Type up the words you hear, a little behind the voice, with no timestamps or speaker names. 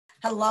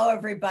Hello,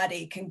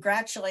 everybody.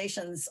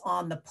 Congratulations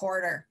on the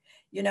Porter.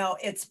 You know,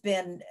 it's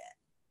been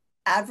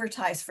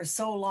advertised for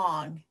so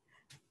long,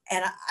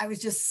 and I was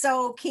just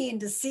so keen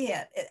to see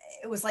it.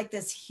 It was like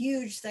this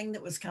huge thing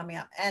that was coming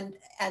up, and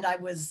I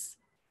was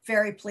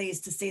very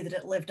pleased to see that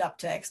it lived up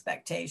to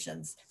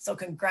expectations. So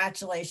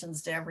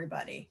congratulations to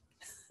everybody.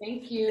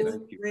 Thank you.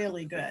 It's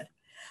really good.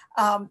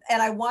 And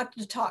I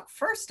wanted to talk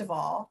first of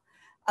all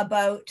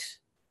about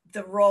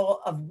the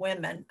role of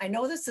women. I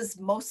know this is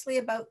mostly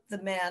about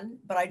the men,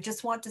 but I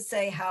just want to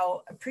say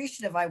how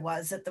appreciative I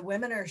was that the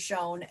women are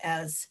shown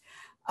as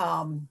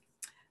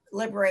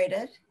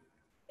liberated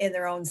in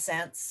their own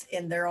sense,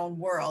 in their own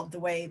world,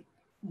 the way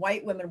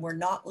white women were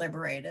not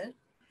liberated,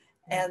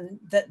 and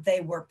that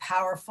they were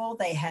powerful,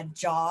 they had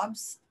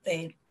jobs,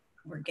 they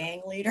were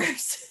gang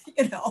leaders,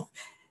 you know,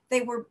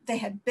 they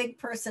had big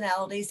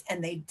personalities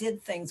and they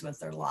did things with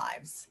their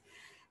lives.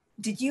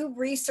 Did you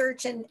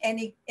research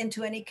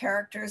into any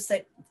characters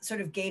that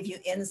sort of gave you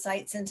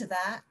insights into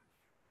that?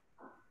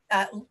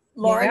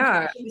 Loren,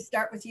 can we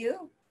start with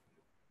you?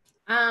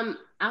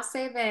 I'll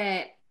say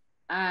that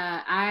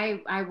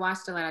I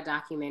watched a lot of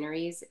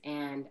documentaries,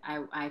 and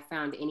I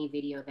found any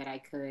video that I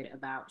could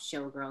about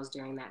showgirls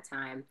during that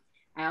time.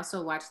 I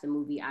also watched the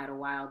movie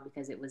Idlewild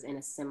because it was in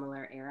a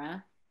similar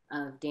era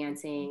of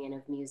dancing and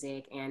of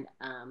music, and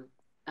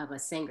of a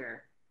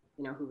singer,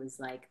 you know, who was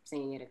like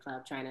singing at a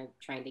club trying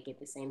to get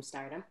the same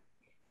stardom.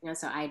 You know,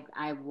 so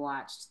I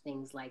watched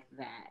things like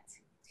that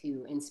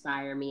to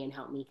inspire me and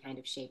help me kind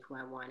of shape who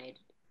I wanted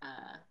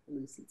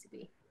Lucy to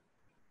be.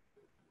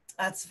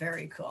 That's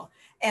very cool.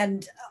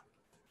 And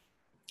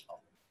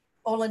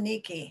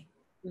Olunike.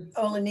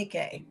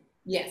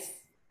 Yes.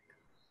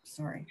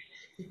 Sorry.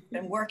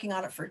 Been working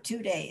on it for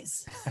 2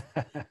 days.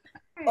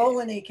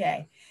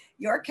 Olunike,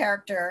 your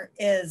character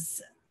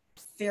is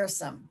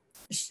fearsome.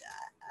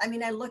 I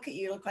mean, I look at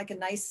you, look like a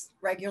nice,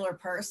 regular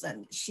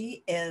person.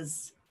 She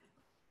is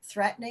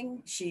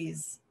threatening.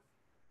 She's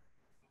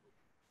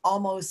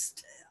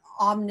almost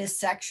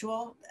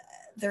omnisexual.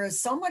 There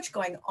is so much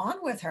going on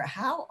with her.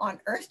 How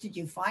on earth did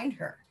you find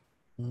her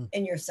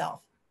in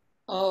yourself?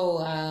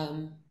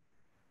 Oh,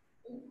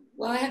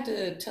 well, I have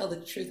to tell the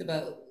truth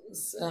about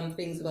some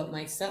things about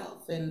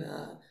myself. And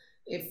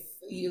if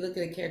you look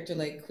at a character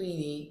like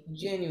Queenie,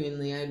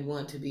 genuinely, I'd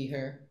want to be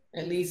her.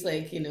 At least,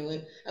 like, you know,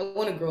 I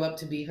want to grow up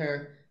to be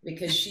her,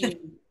 because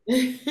she,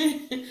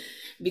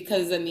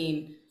 because I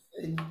mean,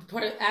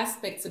 part of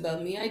aspects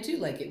about me, I do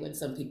like it when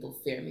some people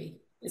fear me,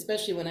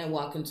 especially when I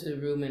walk into the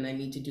room and I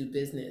need to do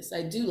business.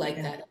 I do like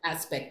that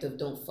aspect of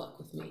don't fuck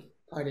with me,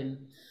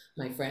 pardon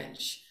my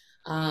French.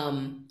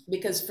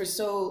 Because for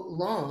so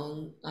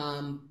long,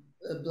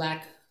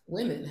 Black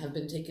women have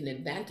been taken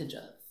advantage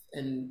of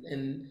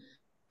and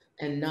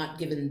not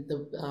given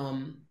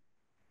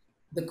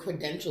the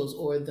credentials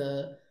or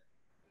the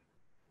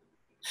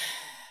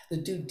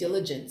due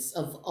diligence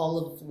of all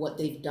of what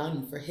they've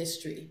done for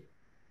history,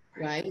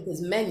 right? Because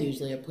men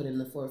usually are put in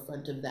the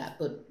forefront of that,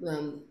 but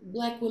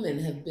Black women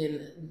have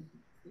been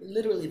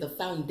literally the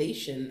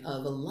foundation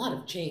of a lot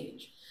of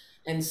change.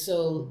 And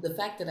so the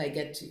fact that I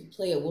get to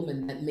play a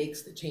woman that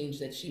makes the change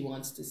that she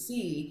wants to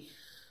see,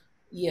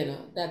 you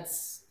know,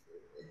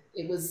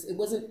 it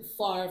wasn't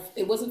far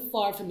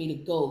for me to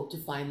go to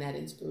find that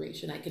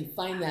inspiration. I can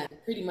find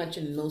that pretty much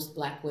in most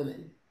Black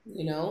women,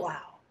 you know?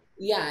 Wow.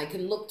 Yeah, I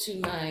can look to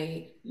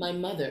my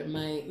mother,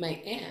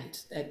 my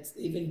aunt that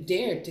even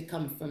dared to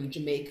come from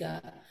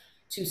Jamaica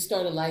to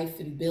start a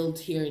life and build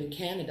here in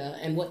Canada,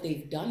 and what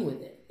they've done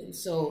with it. And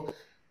so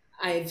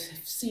I've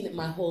seen it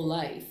my whole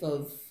life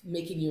of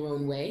making your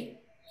own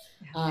way.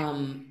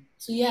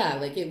 So yeah,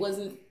 like it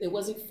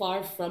wasn't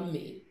far from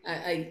me.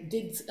 I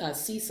did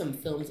see some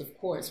films, of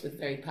course, with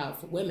very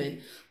powerful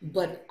women,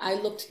 but I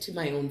looked to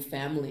my own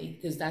family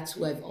because that's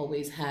who I've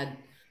always had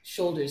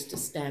shoulders to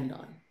stand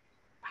on.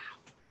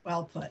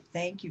 Well put.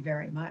 Thank you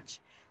very much.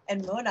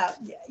 And Mouna,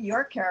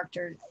 your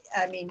character,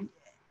 I mean,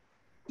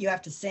 you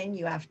have to sing,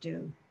 you have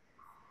to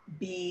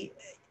be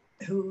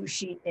who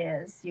she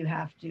is, you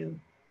have to,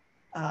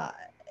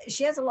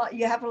 she has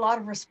you have a lot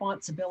of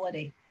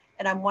responsibility.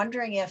 And I'm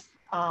wondering if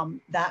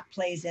that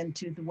plays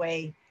into the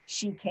way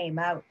she came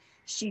out.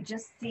 She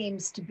just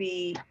seems to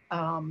be,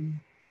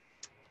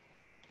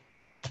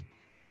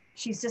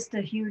 she's just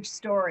a huge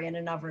story in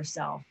and of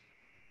herself.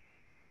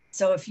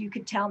 So if you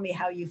could tell me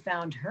how you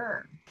found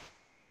her,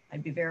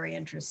 I'd be very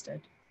interested.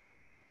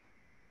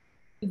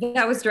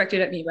 That was directed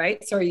at me,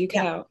 right? Sorry, you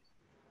cut out.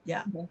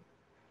 Yeah. Okay.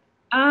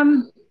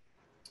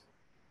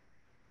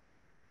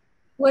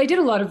 Well, I did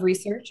a lot of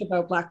research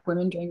about Black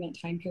women during that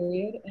time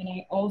period. And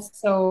I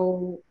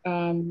also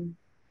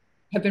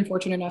have been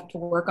fortunate enough to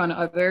work on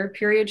other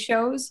period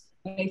shows.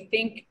 I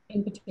think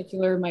in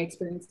particular, my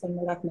experience on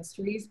Murdoch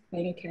Mysteries,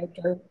 playing a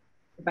character,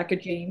 Rebecca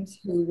James,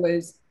 who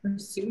was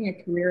pursuing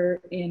a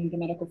career in the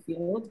medical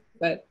field,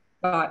 but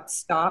got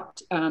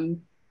stopped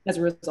as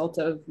a result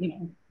of, you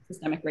know,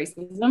 systemic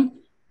racism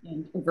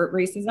and overt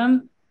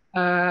racism.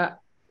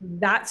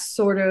 That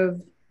sort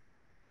of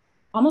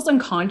almost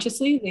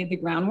unconsciously laid the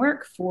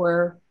groundwork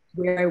for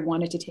where I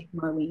wanted to take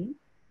Marlene.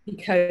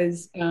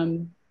 because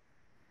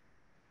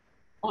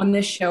on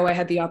this show, I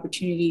had the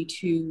opportunity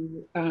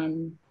to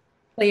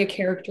play a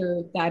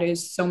character that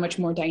is so much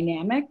more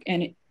dynamic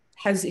and it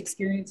has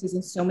experiences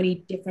in so many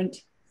different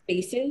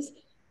spaces.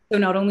 So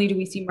not only do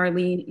we see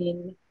Marlene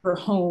in her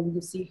home,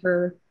 you see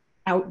her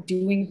out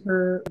doing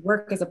her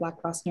work as a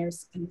Black Cross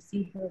nurse, and you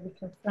see her with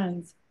her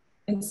friends.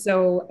 And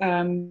so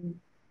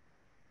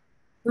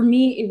for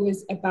me, it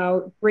was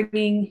about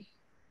bringing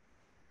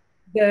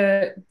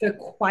the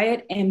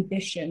quiet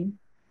ambition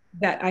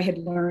that I had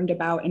learned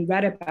about and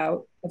read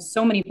about of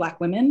so many Black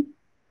women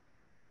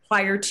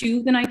prior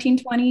to the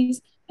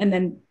 1920s, and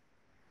then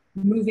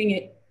moving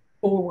it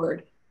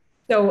forward.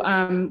 So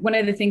one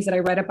of the things that I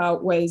read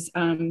about was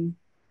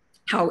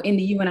how in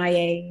the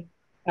UNIA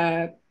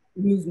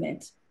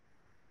movement,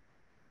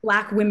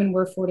 Black women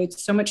were afforded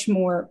so much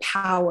more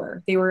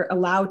power. They were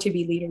allowed to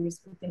be leaders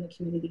within the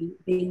community.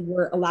 They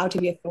were allowed to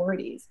be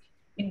authorities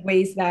in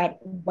ways that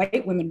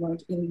white women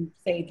weren't in,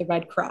 say, the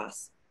Red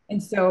Cross.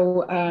 And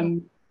so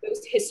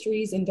those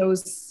histories and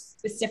those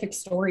specific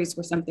stories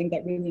were something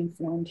that really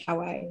informed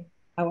how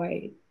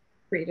I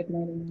created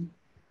Mouna.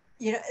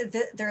 You know,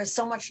 there is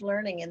so much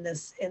learning in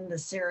this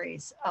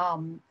series.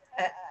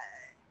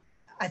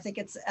 I think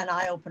it's an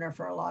eye opener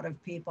for a lot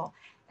of people.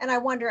 And I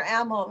wonder,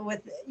 Aml,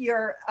 with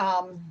your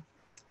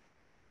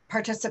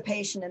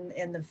participation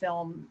in the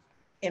film,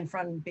 in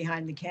front and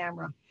behind the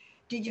camera,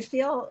 did you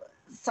feel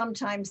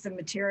sometimes the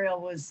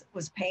material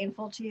was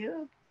painful to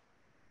you?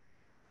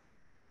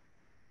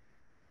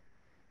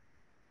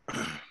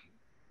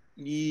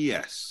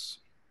 Yes.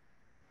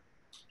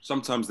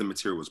 Sometimes the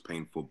material was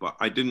painful, but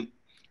I didn't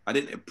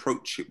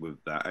approach it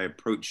with that. I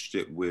approached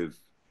it with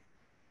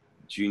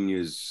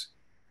Junior's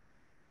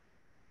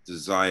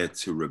desire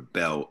to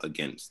rebel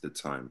against the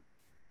time,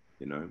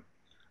 you know,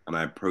 and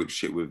I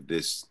approached it with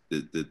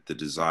the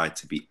desire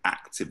to be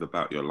active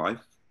about your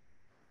life.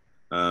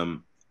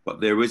 But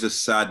there is a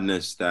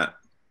sadness that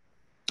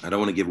I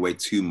don't want to give away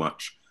too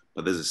much,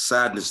 but there's a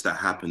sadness that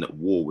happened at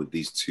war with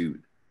these two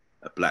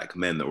Black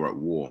men that were at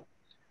war.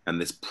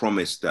 And this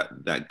promise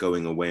that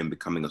going away and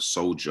becoming a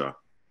soldier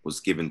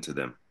was given to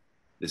them.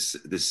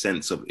 This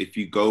sense of, if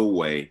you go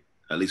away,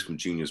 at least from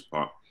Junior's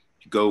part,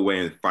 if you go away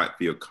and fight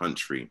for your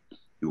country,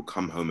 you will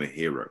come home a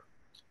hero.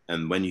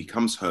 And when he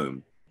comes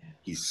home,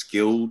 he's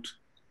skilled.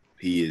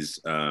 He is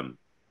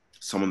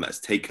someone that's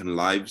taken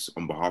lives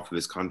on behalf of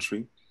his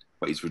country,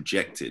 but he's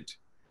rejected.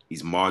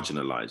 He's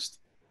marginalized.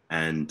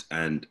 And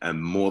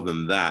more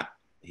than that,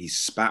 he's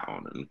spat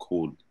on and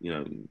called, you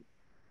know,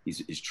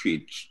 he's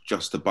treated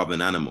just above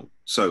an animal.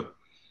 So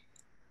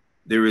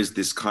there is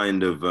this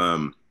kind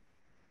of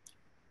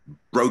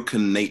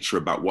broken nature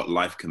about what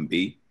life can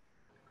be.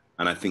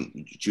 And I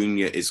think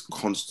Junior is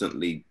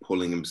constantly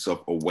pulling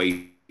himself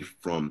away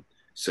from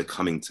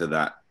succumbing to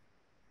that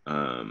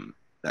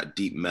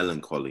deep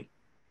melancholy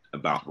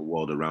about the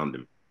world around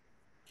him.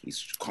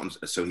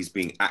 So he's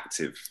being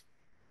active,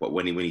 but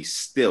when he's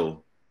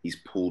still, he's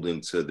pulled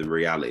into the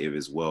reality of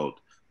his world,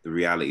 the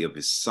reality of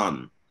his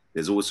son.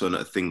 There's also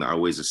another thing that I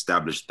always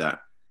established, that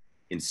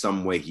in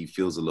some way he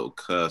feels a little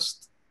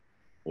cursed,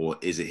 or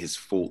is it his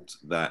fault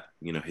that,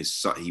 you know, his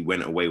son, he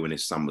went away when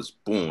his son was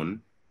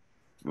born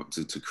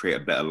to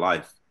create a better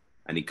life,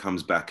 and he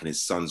comes back and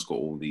his son's got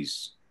all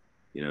these,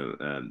 you know,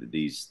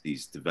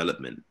 these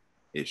development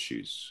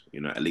issues, you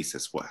know, at least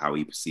that's how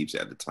he perceives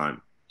it at the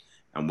time.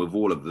 And with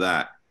all of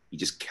that, he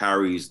just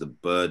carries the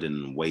burden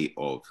and weight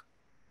of,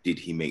 did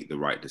he make the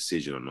right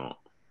decision or not?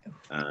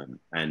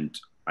 And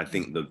I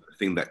think the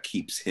thing that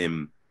keeps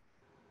him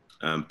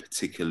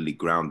particularly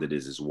grounded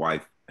is his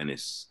wife and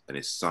his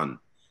son.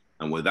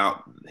 And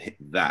without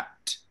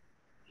that,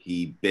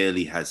 he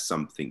barely has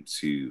something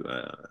to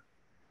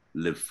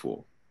live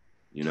for,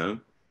 you know?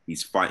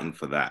 He's fighting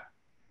for that.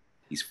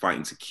 He's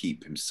fighting to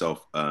keep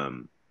himself,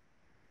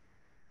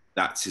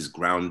 that's his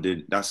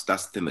grounded, that's the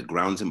thing that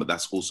grounds him, but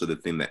that's also the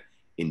thing that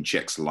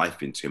injects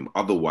life into him.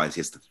 Otherwise, he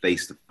has to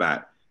face the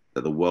fact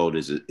that the world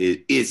is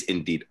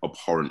indeed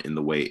abhorrent in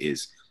the way it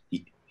is.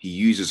 He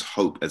uses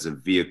hope as a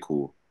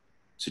vehicle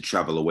to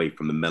travel away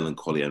from the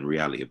melancholy and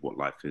reality of what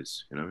life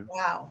is, you know?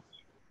 Wow.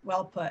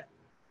 Well put.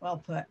 Well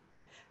put.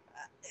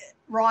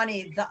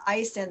 Ronnie, the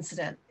ICE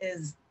incident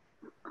is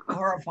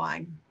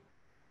horrifying.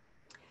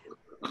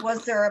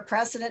 Was there a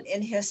precedent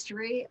in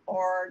history,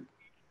 or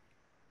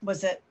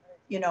was it,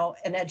 you know,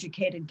 an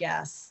educated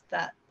guess,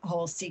 that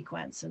whole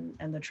sequence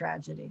and the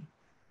tragedy?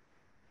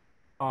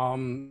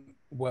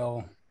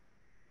 Well,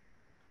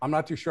 I'm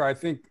not too sure. I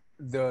think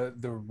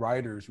the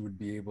writers would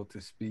be able to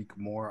speak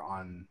more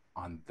on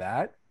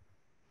that,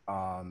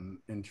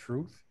 in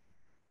truth.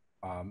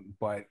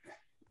 But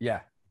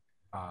yeah,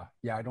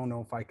 I don't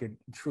know if I could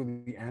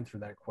truly answer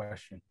that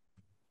question.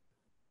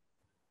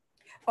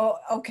 Oh,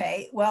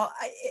 okay. Well,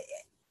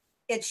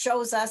 it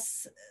shows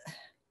us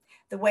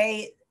the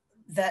way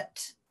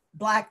that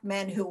Black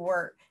men who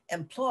were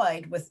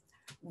employed with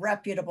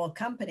reputable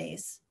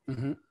companies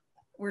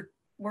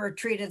were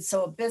treated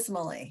so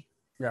abysmally.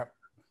 Yeah.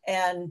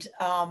 And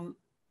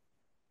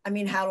I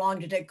mean, how long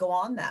did it go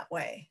on that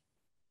way?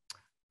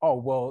 Oh,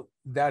 well,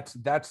 that's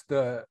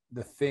the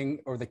thing,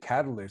 or the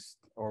catalyst,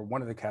 or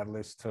one of the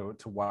catalysts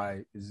to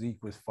why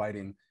Zeke was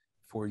fighting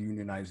for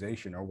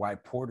unionization, or why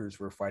porters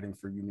were fighting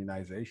for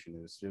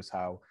unionization, is just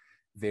how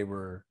they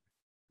were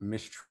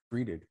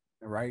mistreated,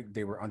 right?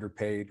 They were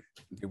underpaid,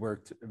 they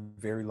worked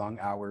very long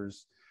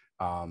hours,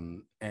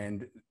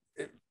 and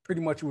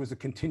pretty much it was a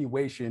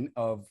continuation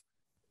of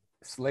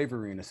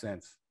slavery in a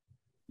sense.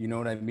 You know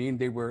what I mean?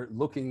 They were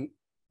looking,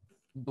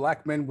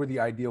 Black men were the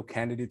ideal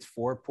candidates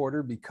for a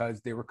porter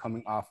because they were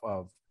coming off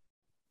of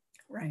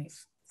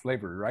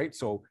slavery, right?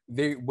 So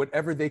they,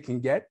 whatever they can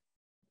get,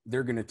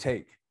 they're going to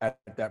take at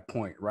that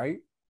point, right?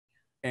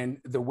 And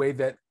the way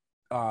that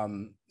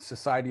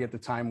society at the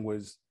time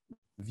was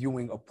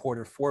viewing a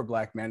porter for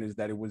Black men is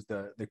that it was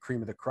the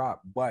cream of the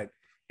crop, but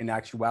in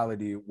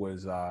actuality it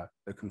was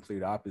the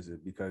complete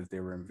opposite, because they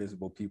were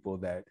invisible people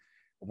that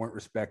weren't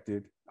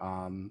respected.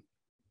 In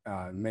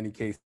many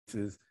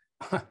cases,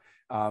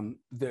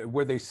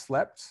 where they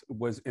slept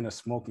was in a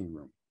smoking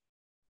room.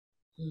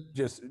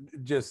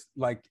 Just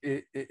like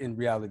in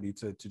reality,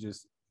 to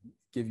just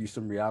give you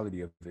some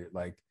reality of it.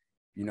 Like,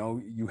 you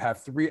know, you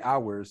have 3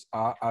 hours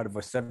out of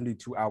a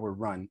 72-hour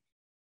run,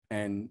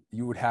 and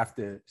you would have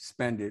to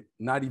spend it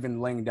not even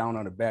laying down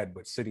on a bed,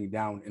 but sitting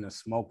down in a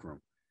smoke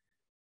room.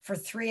 For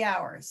 3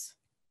 hours.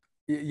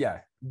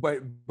 Yeah,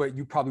 but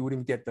you probably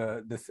wouldn't get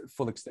the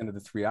full extent of the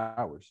 3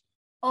 hours.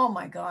 Oh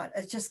my God,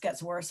 it just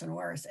gets worse and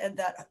worse. And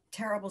that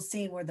terrible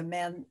scene where the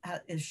man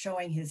is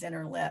showing his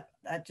inner lip,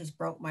 that just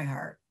broke my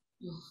heart.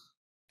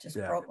 Just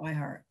broke my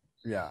heart.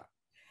 Yeah.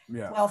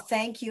 Well,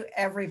 thank you,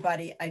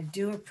 everybody. I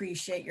do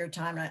appreciate your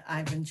time.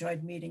 I've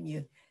enjoyed meeting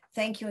you.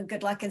 Thank you and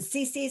good luck. And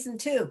see season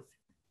 2.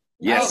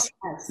 Yes.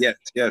 Oh,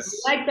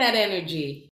 Yes. I like that energy.